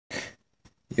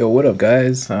Yo, what up,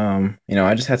 guys? I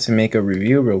just had to make a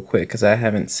review real quick because I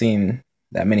haven't seen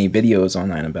that many videos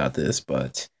online about this,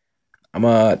 but I'm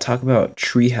gonna talk about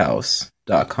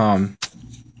Treehouse.com.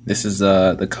 This is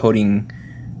the coding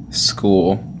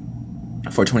school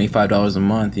for $25 a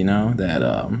month,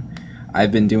 that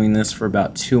I've been doing this for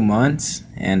about 2 months,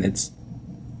 and it's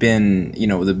been,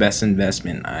 the best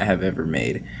investment I have ever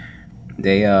made.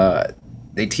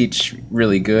 They teach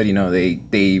really good,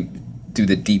 they do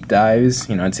the deep dives.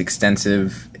 It's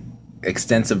extensive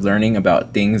learning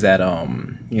about things that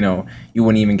you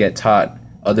wouldn't even get taught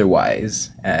otherwise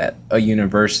at a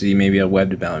university, maybe a web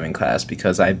development class,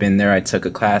 because I've been there. I took a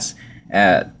class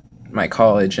at my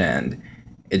college and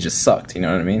it just sucked, you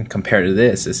know what I mean? Compared to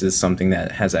this is something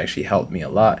that has actually helped me a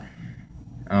lot.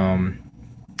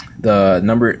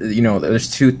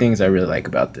 There's two things I really like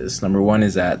about this. Number one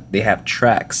is that they have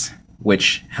tracks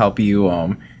which help you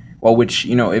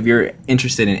if you're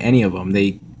interested in any of them,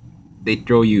 they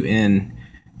throw you in,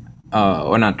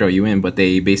 or not throw you in, but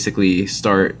they basically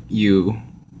start you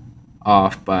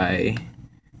off by,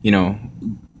 you know,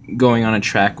 going on a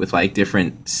track with like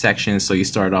different sections. So you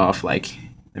start off like,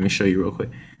 let me show you real quick.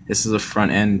 This is a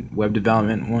front end web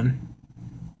development one,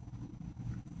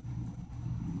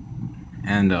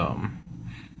 and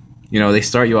they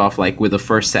start you off like with the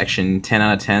first section 10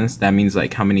 out of 10. So that means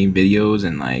like how many videos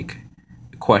and like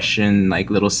question like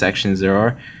little sections there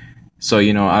are. So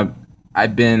I'm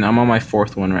on my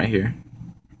fourth one right here,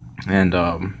 and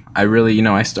I really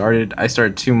I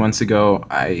started 2 months ago.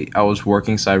 I was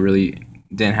working, so I really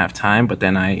didn't have time, but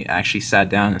then I actually sat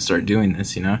down and started doing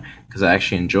this, because I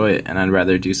actually enjoy it, and I'd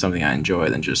rather do something I enjoy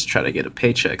than just try to get a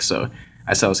paycheck. So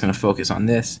I said I was going to focus on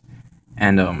this,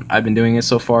 and I've been doing it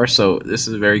so far. So this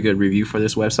is a very good review for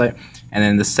this website. And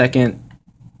then the second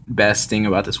best thing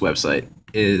about this website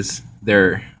is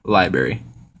their library.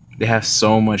 They have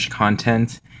so much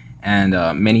content and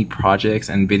many projects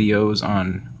and videos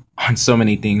on so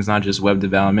many things, not just web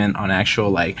development, on actual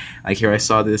like here I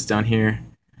saw this down here.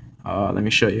 Let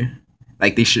me show you.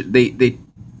 Like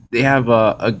they have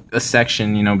a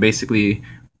section, basically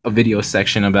a video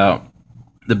section about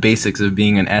the basics of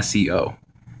being an SEO.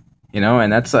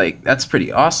 And that's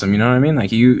pretty awesome. You know what I mean?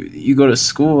 Like you go to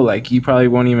school, like you probably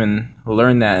won't even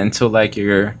learn that until like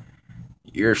you're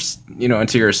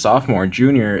until you're a sophomore,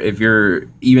 junior, if your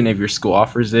school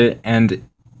offers it. And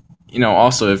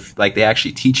also if like they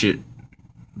actually teach it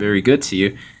very good to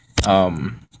you,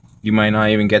 you might not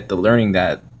even get the learning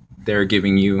that they're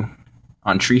giving you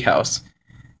on Treehouse.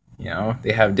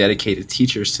 They have dedicated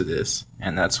teachers to this,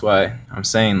 and that's why I'm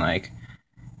saying, like,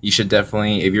 you should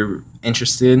definitely, if you're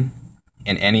interested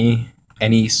in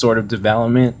any sort of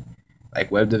development,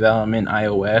 like web development,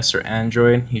 iOS or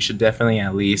Android, you should definitely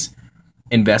at least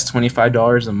invest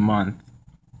 $25 a month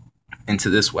into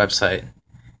this website.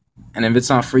 And if it's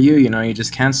not for you, you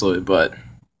just cancel it. But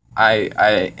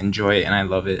I enjoy it and I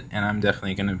love it, and I'm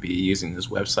definitely going to be using this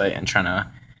website and trying to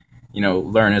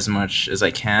learn as much as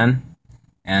I can,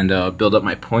 and build up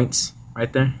my points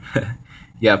right there.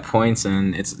 Yeah, points.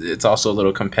 And it's also a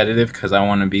little competitive because I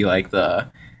want to be like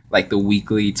the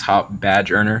weekly top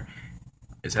badge earner.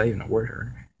 Is that even a word?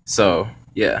 Earner? So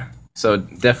yeah, so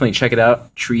definitely check it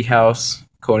out, Treehouse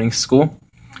Coding School.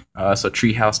 So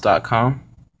treehouse.com,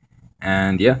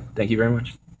 and yeah, thank you very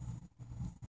much.